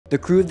The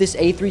crew of this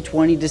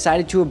A320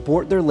 decided to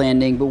abort their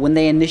landing, but when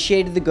they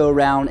initiated the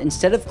go-round,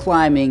 instead of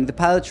climbing, the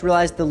pilots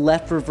realized the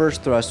left reverse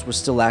thrust was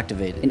still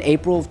activated. In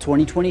April of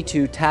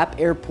 2022, TAP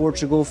Air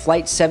Portugal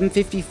Flight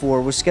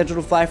 754 was scheduled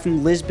to fly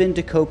from Lisbon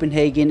to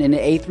Copenhagen in an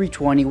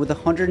A320 with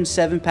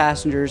 107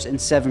 passengers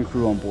and 7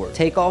 crew on board.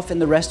 Takeoff and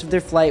the rest of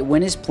their flight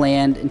went as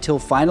planned until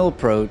final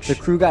approach. The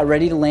crew got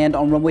ready to land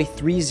on runway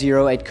 30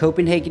 at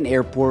Copenhagen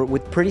Airport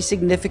with pretty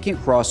significant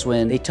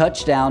crosswind. They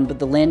touched down, but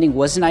the landing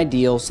wasn't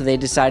ideal, so they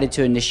decided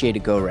to initiate a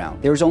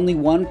go-round. There was only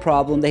one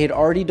problem. They had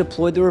already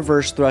deployed the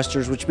reverse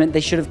thrusters, which meant they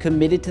should have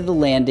committed to the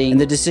landing, and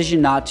the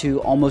decision not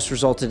to almost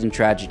resulted in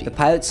tragedy. The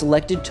pilot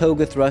selected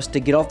toga thrust to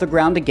get off the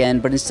ground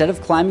again, but instead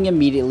of climbing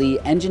immediately,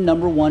 engine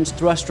number 1's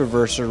thrust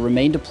reverser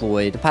remained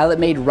deployed. The pilot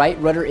made right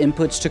rudder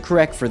inputs to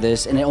correct for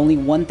this, and at only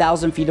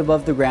 1,000 feet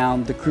above the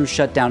ground, the crew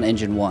shut down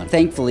engine 1.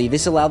 Thankfully,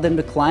 this allowed them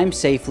to climb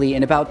safely,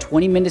 and about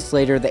 20 minutes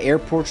later, the Air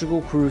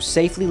Portugal crew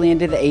safely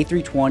landed the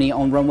A320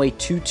 on runway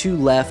 22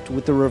 left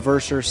with the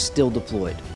reverser still deployed.